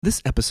This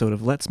episode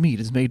of Let's Meet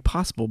is made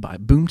possible by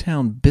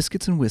Boomtown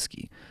Biscuits and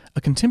Whiskey,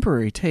 a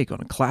contemporary take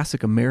on a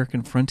classic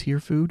American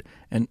frontier food,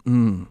 and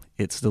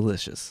it's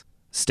delicious.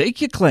 Stake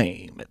your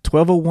claim at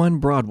 1201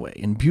 Broadway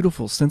in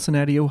beautiful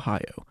Cincinnati,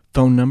 Ohio.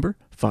 Phone number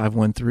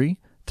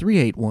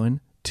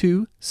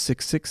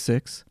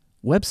 513-381-2666.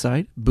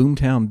 Website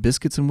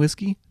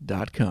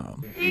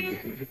boomtownbiscuitsandwhiskey.com.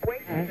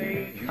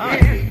 Hi.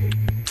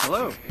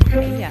 Hello.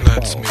 Yeah.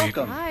 Let's meet.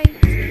 Welcome. Hi.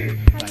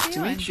 Nice to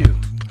meet you.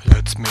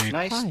 Let's meet.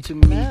 Nice Hi. to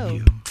meet Hello.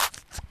 you.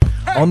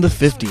 On the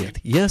 50th,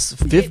 yes,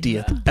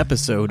 50th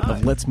episode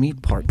of Let's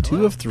Meet Part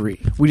 2 of 3,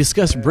 we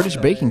discuss British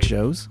baking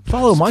shows,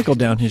 follow Michael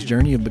down his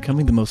journey of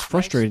becoming the most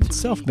frustrated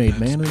self-made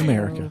man in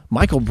America.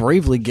 Michael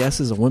bravely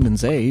guesses a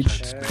woman's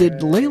age. Did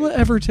Layla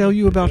ever tell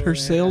you about her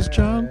sales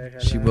job?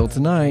 She will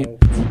tonight.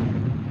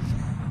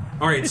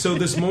 All right, so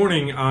this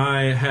morning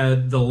I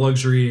had the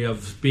luxury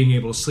of being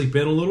able to sleep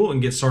in a little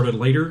and get started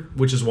later,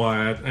 which is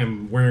why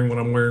I'm wearing what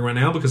I'm wearing right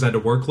now, because I had to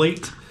work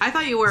late. I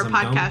thought you wore a 'Cause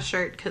I'm podcast dumb.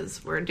 shirt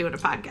because we're doing a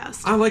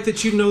podcast. I like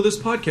that you know this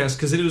podcast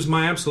because it was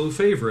my absolute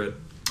favorite.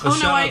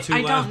 Shout out to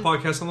I Last don't.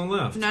 Podcast on the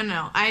Left.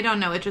 No, I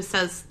don't know. It just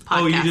says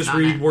podcast. Oh, you just on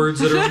read it.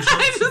 words that are on I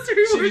shirts? just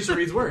read She words. just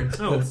reads words.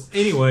 Oh,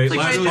 anyway, Like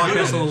Last really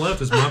Podcast good. on the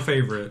Left is my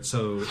favorite,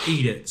 so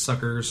eat it,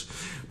 suckers.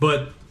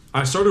 But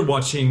I started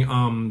watching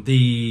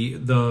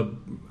the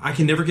I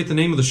can never get the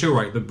name of the show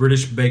right. The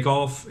British Bake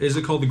Off. Is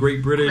it called the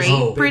Great British?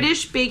 Great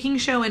British Baking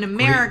Show in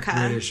America.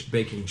 Great British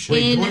Baking Show.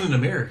 Wait, In- the one in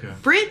America.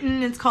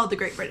 Britain, it's called the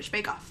Great British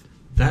Bake Off.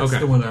 That's Okay.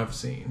 the one I've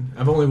seen.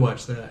 I've only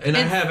watched that. And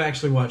I It's- have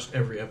actually watched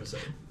every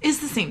episode. It's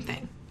the same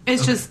thing.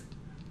 It's Okay. just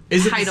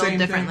Is it titled the same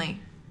differently.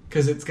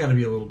 Because it's got to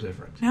be a little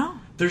different. No.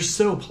 They're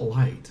so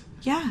polite.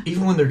 Yeah.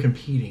 Even when they're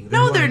competing.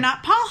 No, like- they're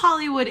not. Paul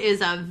Hollywood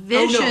is a Oh,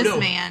 vicious no.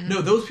 man.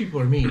 No, those people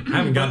are mean. I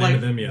haven't gotten But,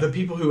 into them yet. The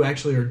people who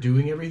actually are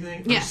doing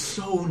everything are Yeah.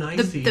 so nice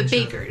The to each other.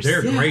 bakers.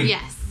 They're great.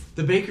 Yes.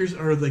 The bakers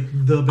are like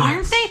the best.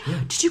 Aren't they? Yeah.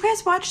 Did you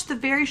guys watch the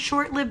very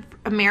short-lived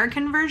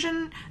American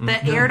version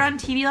that aired on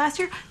TV last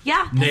year?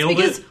 Yeah, that's Nailed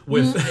because, it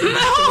with-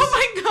 oh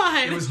my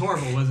god, It was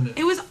horrible, wasn't it?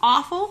 It was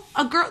awful.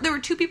 There were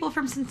two people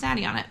from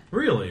Cincinnati on it.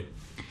 Really?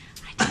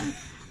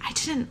 I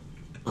didn't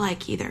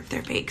like either of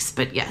their bakes,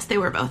 but yes, they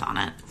were both on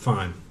it.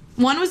 Fine.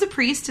 One was a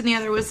priest, and the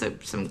other was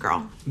some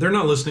girl. They're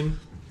not listening.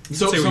 You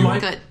So, can say so what you my,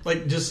 want. Good.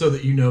 like, just so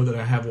that you know that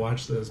I have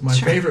watched this, my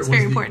Sure, favorite it's was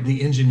very important.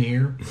 the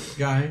engineer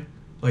guy.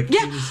 Like,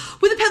 Yeah, he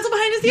was, with a pencil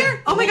behind his ear. Yeah,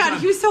 Oh my the god, whole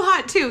he was so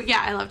hot too.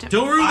 Yeah, I loved him.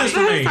 Don't ruin this for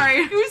me.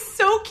 Sorry, he was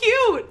so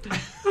cute.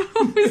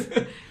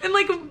 And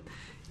like,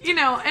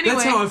 anyway.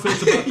 That's how I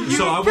felt about.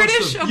 So I watched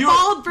British, the, a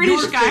bald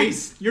British guy.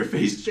 Your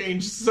face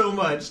changed so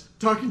much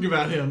talking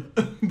about him.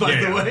 By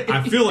the way,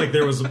 I feel like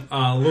there was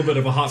a little bit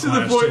of a hot to the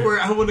flash point there. where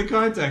I want to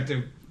contact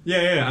him.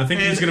 Yeah. I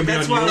think he's going to be on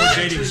that's your why-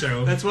 dating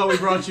show. That's why we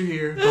brought you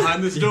here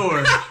behind this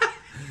door,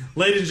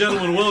 Ladies and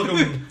gentlemen,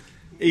 welcome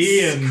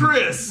Ian.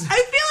 Chris. I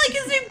feel like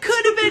his name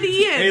could have been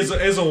Ian.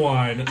 Is a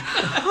wine.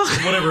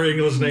 Whatever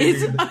English name.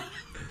 Is a wine?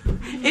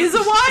 Is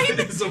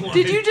a wine.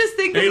 Did you just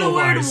think of the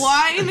word Edelweiss.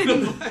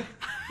 wine?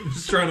 I'm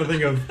just trying to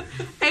think of.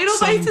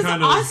 Edelweiss is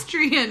kind of-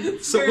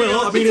 Austrian. So,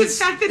 well, I mean, It's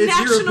in fact the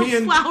national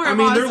European. flower I of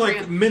mean, they're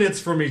Austria. like minutes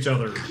from each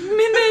other.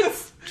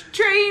 Minutes,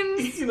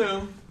 trains, You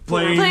know,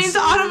 planes,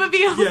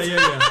 automobiles.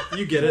 Yeah.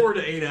 You get it. 4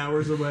 to 8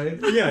 hours away.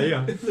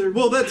 Yeah.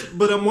 Well,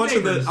 but I'm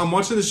watching neighbors. I'm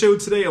watching the show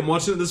today. I'm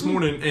watching it this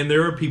morning, and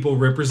there are people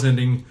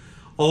representing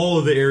all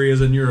of the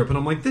areas in Europe, and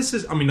I'm like, this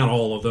is. I mean, not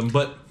all of them,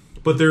 but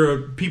there are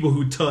people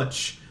who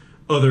touch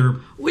other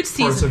Which parts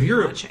season of are you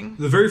Europe. watching?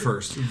 The very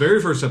first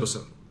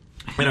episode,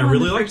 and I Who won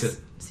really the liked first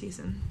it.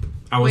 Season.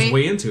 I was Wait.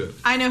 way into it.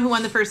 I know who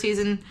won the first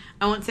season.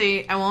 I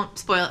won't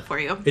spoil it for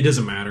you. It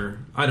doesn't matter.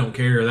 I don't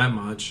care that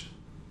much.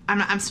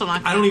 I'm still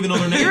not. I don't even know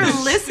their Your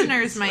names.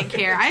 listeners might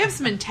care. I have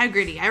some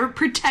integrity. I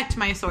protect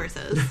my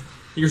sources.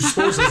 Your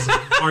sources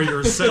are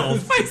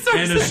yourself My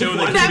sources. and a show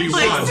that can be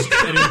Netflix.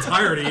 watched in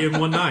entirety in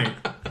one night.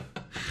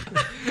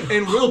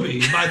 And will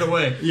be, by the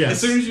way. Yes.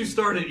 As soon as you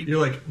start it, you're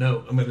like,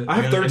 no, I'm gonna.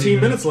 I have 13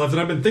 minutes left,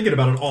 and I've been thinking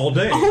about it all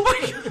day, Oh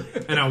my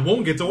god! and I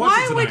won't get to watch it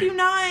Why tonight. would you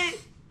not?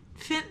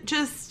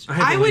 I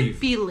had I to would leave.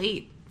 be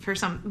late for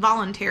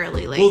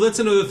voluntarily late. Well, that's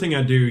another thing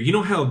I do. You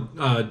know how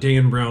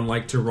Dan Brown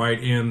liked to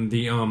write in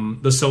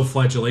the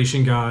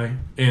self-flagellation guy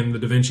and the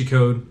Da Vinci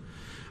Code?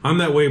 I'm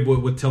that way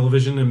with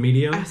television and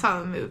media. I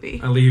saw the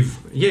movie. I leave.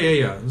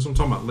 Yeah. That's what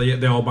I'm talking about.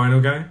 The albino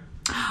guy.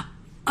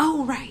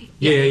 Oh right.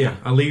 Yeah.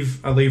 I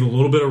leave a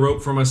little bit of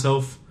rope for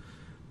myself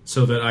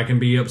so that I can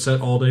be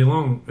upset all day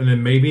long, and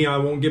then maybe I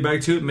won't get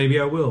back to it. Maybe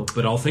I will,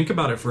 but I'll think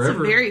about it It's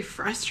forever. a very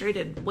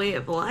frustrated way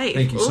of life.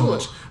 Thank you so Ugh.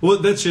 much. Well,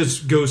 that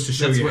just goes to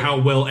show That's you what- how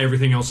well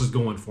everything else is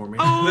going for me.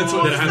 Oh, That's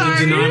what- that I have to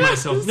sorry. deny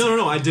myself.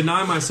 No. I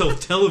deny myself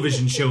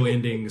television show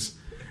endings.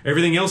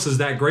 Everything else is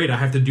that great. I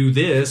have to do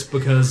this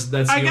because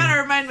that's. I the gotta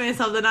only- remind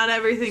myself that not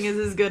everything is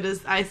as good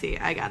as I see.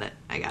 I got it.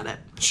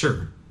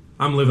 Sure,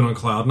 I'm living on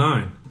cloud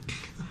 9.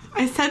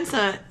 I sense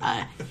a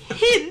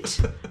hint,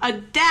 a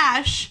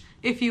dash,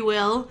 if you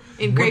will,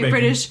 in We're Great baking.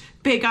 British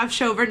Bake Off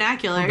show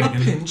vernacular A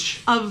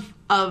pinch. of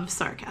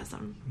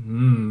sarcasm.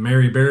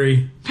 Mary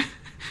Berry,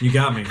 you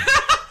got me.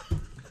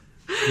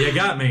 You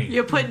got me.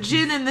 You put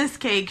gin in this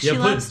cake. She You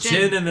put loves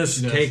gin in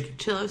this cake.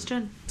 She loves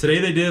gin. Today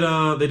they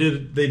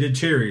did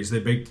cherries. They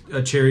baked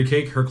a cherry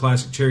cake, her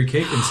classic cherry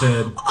cake, and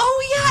said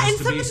Oh yeah, has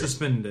and to be some.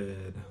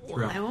 suspended.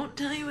 Well, I won't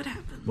tell you what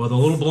happened. Well, the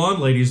little blonde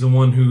lady's the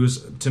one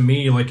who's, to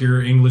me, like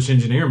your English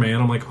engineer,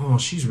 man. I'm like, oh,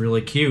 she's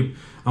really cute.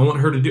 I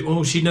want her to do.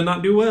 Oh, she did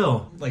not do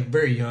well. Like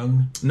very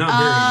young. Not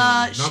very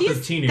young. Not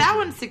the teenager. That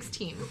one's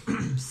 16.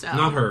 So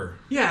Not her.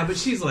 Yeah, but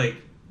she's like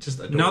just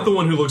adorable. Not the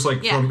one who looks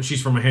like Yeah.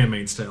 she's from A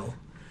Handmaid's Tale.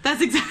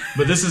 That's exactly.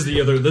 But this is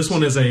the other. This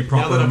one is a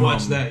proper Now that I've mom.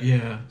 watched that,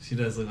 yeah, she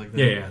does look like that.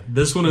 Yeah.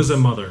 This one is a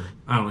mother.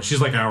 I don't know. She's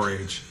like our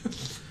age.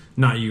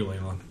 Not you,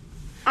 Layla.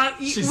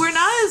 We're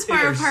not as in far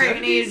her apart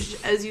in 70s? age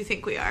as you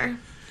think we are.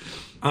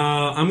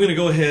 I'm going to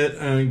go ahead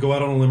and go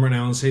out on a limb right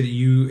now and say that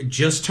you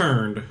just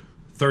turned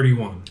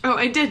 31. Oh,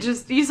 I did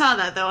you saw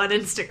that though on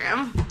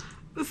Instagram.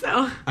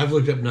 So, I've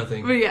looked up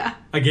nothing. but yeah.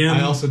 Again,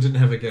 I also didn't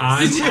have a guess.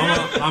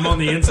 I'm on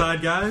the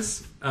inside,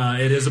 guys.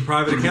 It is a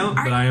private account,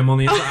 but I am on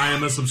the inside. I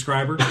am a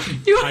subscriber.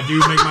 I do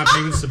make my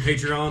payments to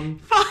Patreon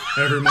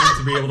every month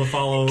to be able to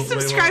follow.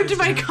 Subscribe Layla to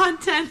my Instagram.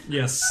 content.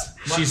 Yes,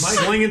 My- she's my-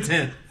 slinging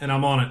tent, and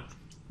I'm on it.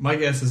 My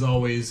guess is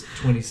always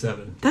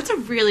 27. That's a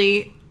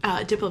really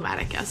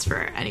diplomatic guess for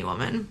any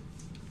woman.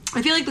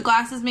 I feel like the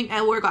glasses make.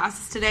 I wore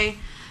glasses today,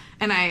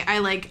 and I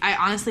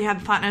honestly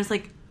had thought, and I was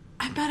like,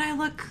 I bet I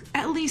look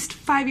at least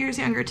 5 years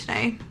younger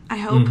today. I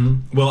hope.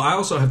 Well, I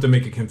also have to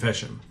make a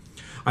confession.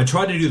 I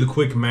tried to do the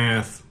quick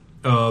math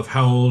of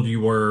how old you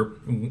were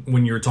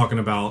when you were talking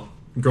about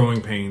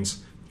growing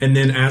pains, and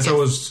then as I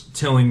was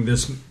telling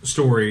this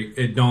story,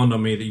 it dawned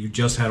on me that you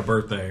just had a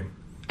birthday.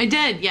 I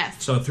did,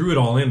 yes. So I threw it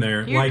all in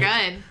there. You're like,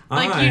 good.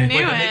 Like I- you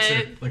knew Like a mixer.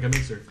 it. Like a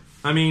mixer.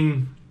 I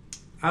mean,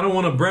 I don't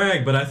want to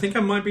brag, but I think I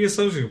might be a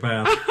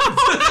sociopath.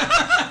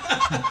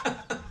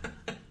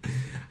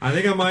 I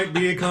think I might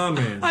be a con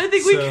man. I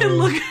think we can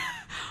look.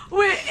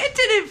 Wait, it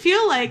didn't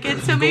feel like it,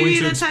 so maybe going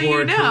to that's how explore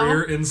you a know.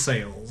 career in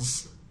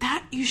sales.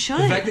 That you should.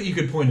 The fact that you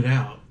could point it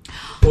out.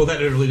 Well,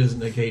 that really doesn't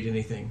negate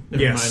anything.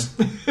 Never Yes.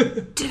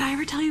 mind. Did I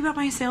ever tell you about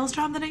my sales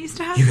job that I used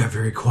to have? You got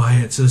very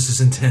quiet, so this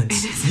is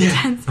intense. It is Yeah.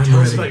 intense. I'm Tell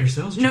us ready. about your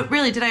sales No, job.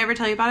 really, did I ever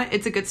tell you about it?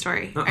 It's a good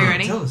story. Are you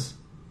ready? Tell us.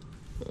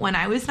 When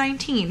I was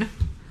 19,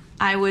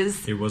 I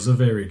was... It was a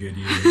very good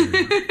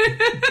year.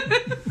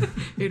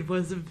 It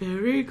was a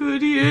very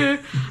good year.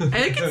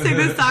 I can sing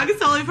this song. It's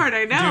the only part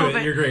I know. Do it.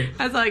 But You're great.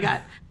 That's all I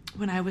got.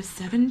 When I was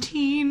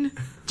 17...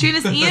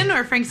 Janice Ian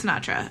or Frank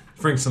Sinatra?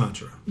 Frank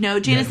Sinatra. No,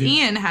 Janice dude.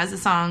 Ian has a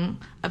song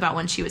about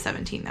when she was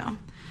 17, though.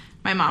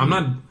 My mom I'm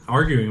not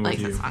arguing with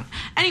likes you. that song.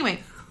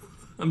 Anyway,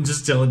 I'm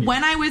just telling you.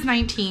 when I was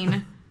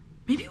 19...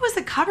 Maybe it was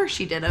a cover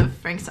she did of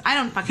Frank's... I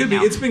don't fucking Could be.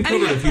 know. It's been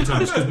covered a few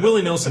times because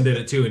Willie Nelson did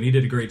it too, and he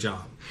did a great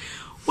job.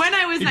 When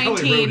I was He probably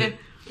wrote 19... it.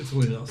 It's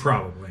Willie Nelson.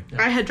 Probably.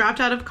 I had dropped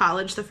out of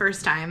college the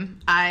first time.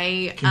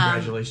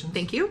 Congratulations.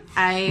 Thank you.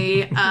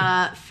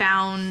 I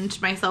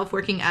found myself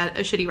working at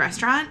a shitty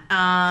restaurant.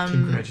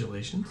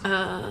 Congratulations.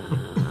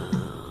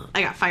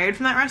 I got fired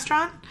from that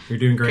restaurant. You're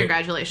doing great.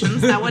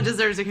 Congratulations. That one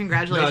deserves a No, I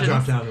congratulations.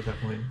 dropped out at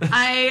that point.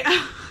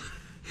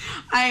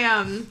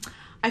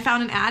 I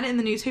found an ad in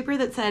the newspaper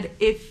that said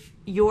it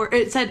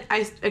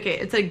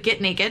said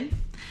get naked.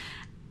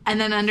 And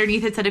then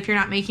underneath it said, if you're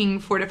not making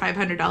 $400 to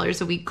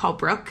 $500 a week, call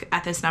Brooke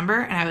at this number.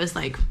 And I was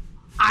like,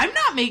 I'm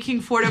not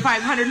making $400 to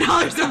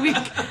 $500 a week.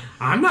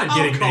 I'm not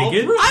getting call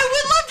naked. Brooke. I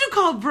would love to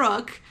call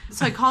Brooke.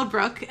 So I called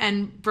Brooke,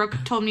 and Brooke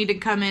told me to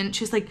come in.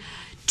 She was like,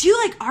 do you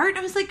like art?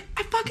 I was like,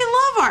 I fucking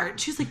love art.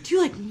 She was like, do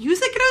you like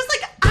music? And I was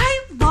like,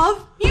 I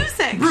love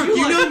music. Brooke,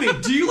 you know me.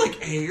 Do you like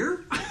air?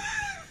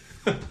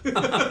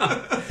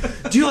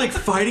 Do you like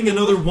fighting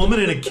another woman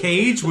in a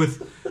cage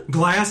with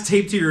glass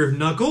taped to your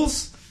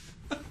knuckles?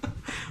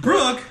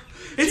 Brooke,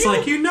 it's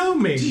like you know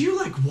me. Do you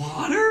like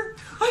water?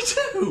 I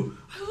do.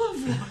 I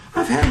love water.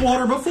 I've had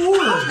water before.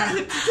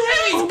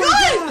 It's good.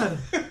 God.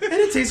 And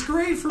it tastes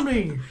great for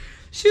me.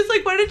 She was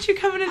like, why don't you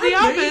come into the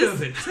I'm made office?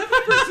 of it.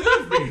 7%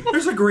 of me.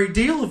 There's a great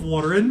deal of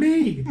water in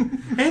me.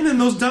 And then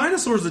those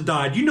dinosaurs that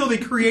died. You know they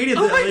created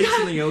Oh the my lakes God.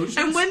 and the oceans.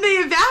 And when they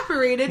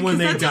evaporated, When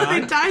because they that's how they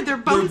died, died, their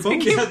bones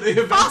bones- became Yeah, they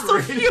fossil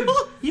evaporated. fuel.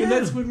 Yeah. And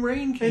that's when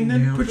rain came And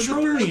then down for the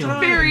petroleum. first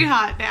time. Very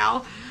hot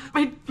now.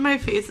 My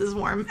face is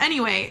warm.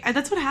 Anyway,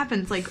 that's what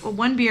happens. Like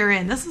one beer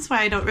in. This is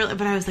why I don't really.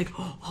 But I was like,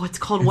 oh, it's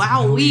called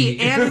Wow Wheat,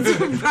 and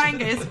it's Brian,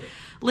 guys.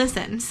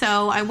 Listen,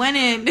 so I went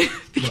in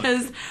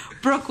because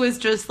Brooke was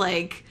just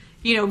like,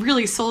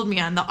 really sold me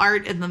on the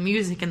art and the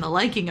music and the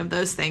liking of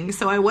those things.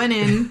 So I went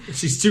in.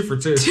 She's 2 for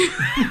 2.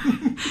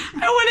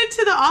 I went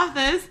into the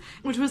office,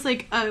 which was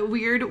like a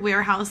weird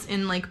warehouse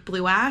in like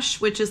Blue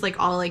Ash, which is like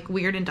all like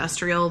weird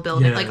industrial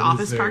building, Yeah, like it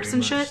office is parks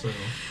very and much shit. so.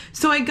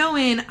 So I go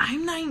in,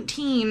 I'm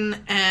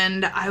 19,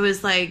 and I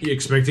was like, You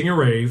expecting a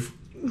rave.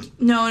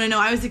 no.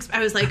 I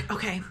was like,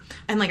 okay.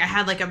 And like I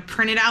had like a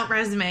printed out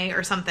resume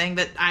or something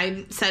that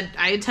I said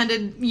I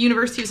attended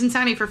University of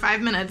Cincinnati for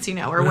 5 minutes,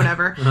 or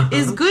whatever.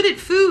 Is good at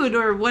food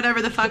or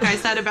whatever the fuck I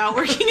said about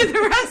working in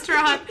the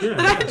restaurant that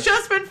I had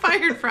just been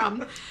fired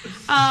from.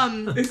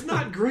 It's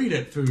not great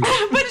at food.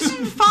 But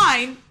it's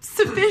fine,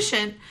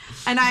 sufficient.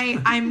 And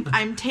and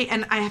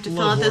I have to fill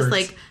Love out this words.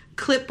 like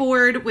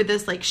clipboard with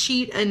this like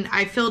sheet, and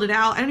I filled it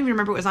out. I don't even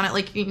remember what was on it,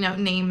 like,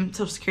 name,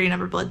 social security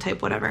number, blood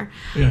type, whatever.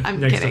 Yeah, I'm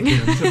kidding.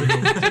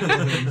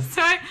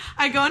 So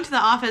I go into the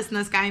office, and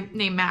this guy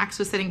named Max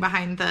was sitting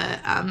behind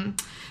the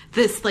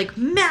this like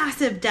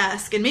massive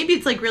desk, and maybe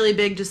it's like really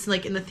big just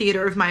like in the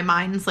theater of my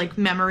mind's like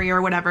memory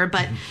or whatever,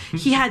 but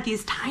he had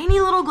these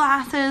tiny little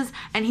glasses,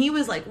 and he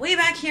was like way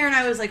back here, and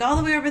I was like all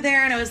the way over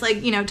there, and I was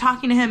like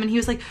talking to him, and he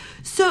was like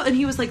and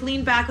he was like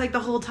leaned back like the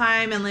whole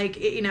time, and like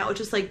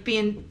just like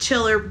being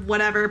chill or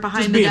whatever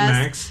behind Just the being desk,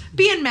 Max.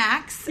 being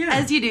Max, Yeah.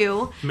 as you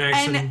do. Max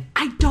and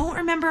I don't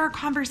remember a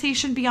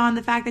conversation beyond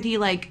the fact that he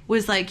like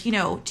was like, do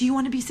you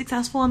want to be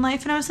successful in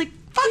life? And I was like,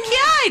 fuck yeah,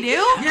 I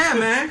do. Yeah,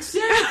 Max.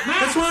 Yeah,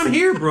 that's why I'm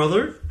here,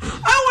 brother. I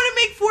want to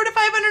make $400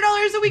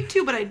 to $500 a week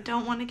too, but I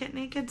don't want to get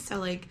naked. So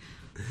like,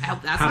 I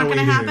hope that's not going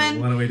to happen.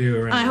 What do we do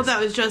around I hope this?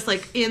 that was just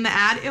like in the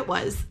ad. It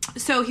was.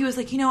 So he was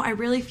like, I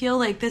really feel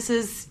like I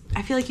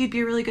feel like you'd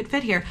be a really good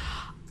fit here.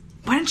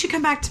 Why don't you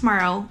come back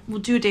tomorrow? We'll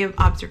do a day of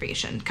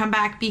observation. Come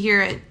back, be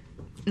here at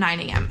 9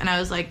 a.m. And I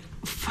was like,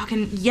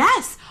 fucking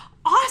yes,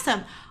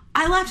 awesome.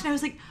 I left, and I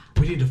was like,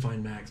 We need to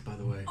find Max, by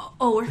the way.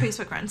 oh, we're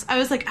Facebook friends. I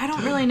was like, I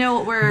don't really know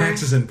what we're.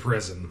 Max is in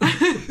prison.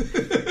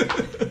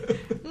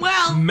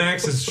 Well,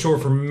 Max is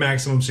short for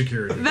maximum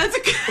security. that's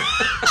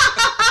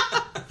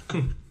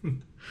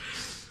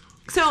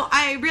So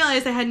I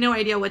realized I had no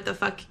idea what the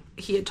fuck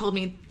he had told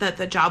me that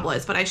the job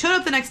was, but I showed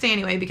up the next day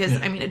anyway because,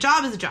 a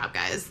job is a job,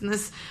 guys. In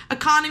this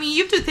economy,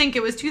 you have to think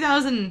it was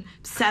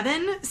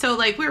 2007, so,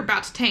 like, we were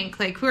about to tank.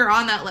 Like, we were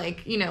on that,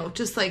 like,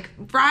 just, like,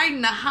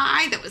 riding a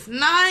high that was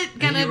not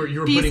gonna And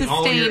you were be putting sustained.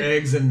 all your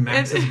eggs in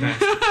Max's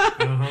basket.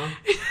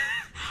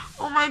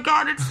 Oh my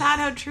god, it's sad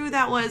how true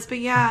that was. But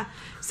yeah,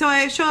 so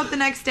I show up the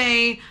next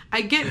day.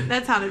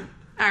 That sounded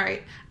all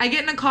right. I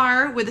get in a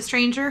car with a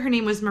stranger. Her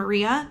name was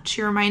Maria.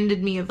 She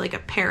reminded me of like a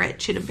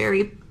parrot. She had a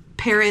very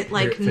parrot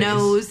like Parrot face.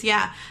 nose.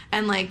 Yeah,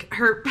 and like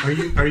her. Are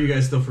you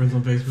guys still friends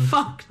on Facebook?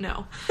 Fuck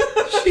no.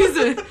 She's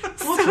a.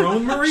 What's wrong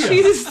with Maria?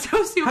 She's a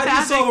sociopathic. How do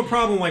you solve a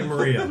problem like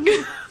Maria?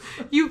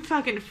 You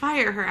fucking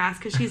fire her ass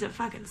because she's a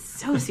fucking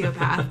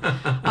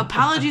sociopath.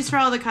 Apologies for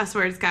all the cuss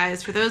words,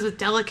 guys. For those with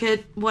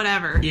delicate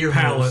whatever. Ear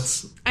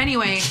Pallets.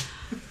 Anyway,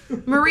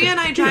 Maria and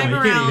I drive you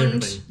can't eat around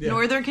everything. Yeah.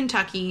 northern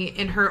Kentucky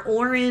in her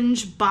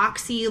orange,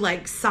 boxy,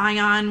 like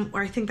Scion,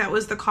 or I think that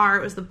was the car.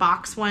 It was the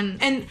box one.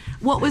 And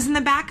what was in the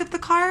back of the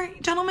car,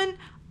 gentlemen?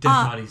 Dead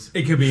bodies.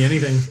 It could be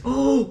anything.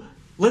 Oh,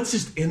 let's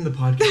just end the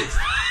podcast.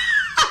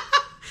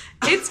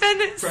 It's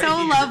been so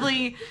here.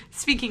 lovely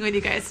speaking with you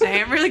guys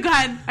today. I'm really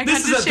glad I got This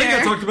is to that thing I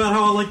share. talked about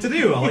how I like to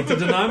do. I like to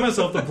deny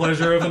myself the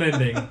pleasure of an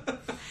ending.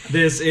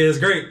 This is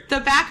great.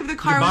 The back of the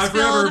car Goodbye was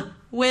filled forever.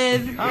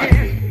 with...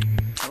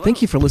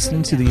 Thank you for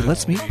listening to the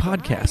Let's Meet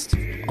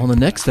podcast. On the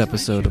next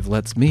episode of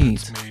Let's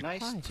Meet,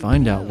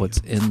 find out what's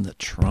in the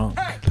trunk.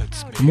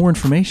 For more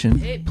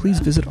information, please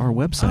visit our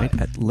website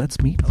at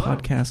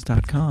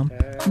letsmeetpodcast.com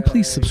and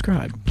please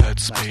subscribe.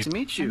 Nice to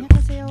meet you.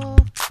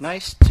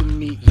 Nice to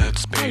meet you.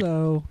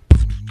 Hello.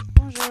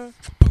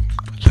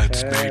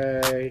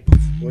 Hey,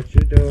 what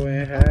you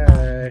doing?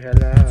 Hey,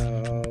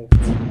 hello.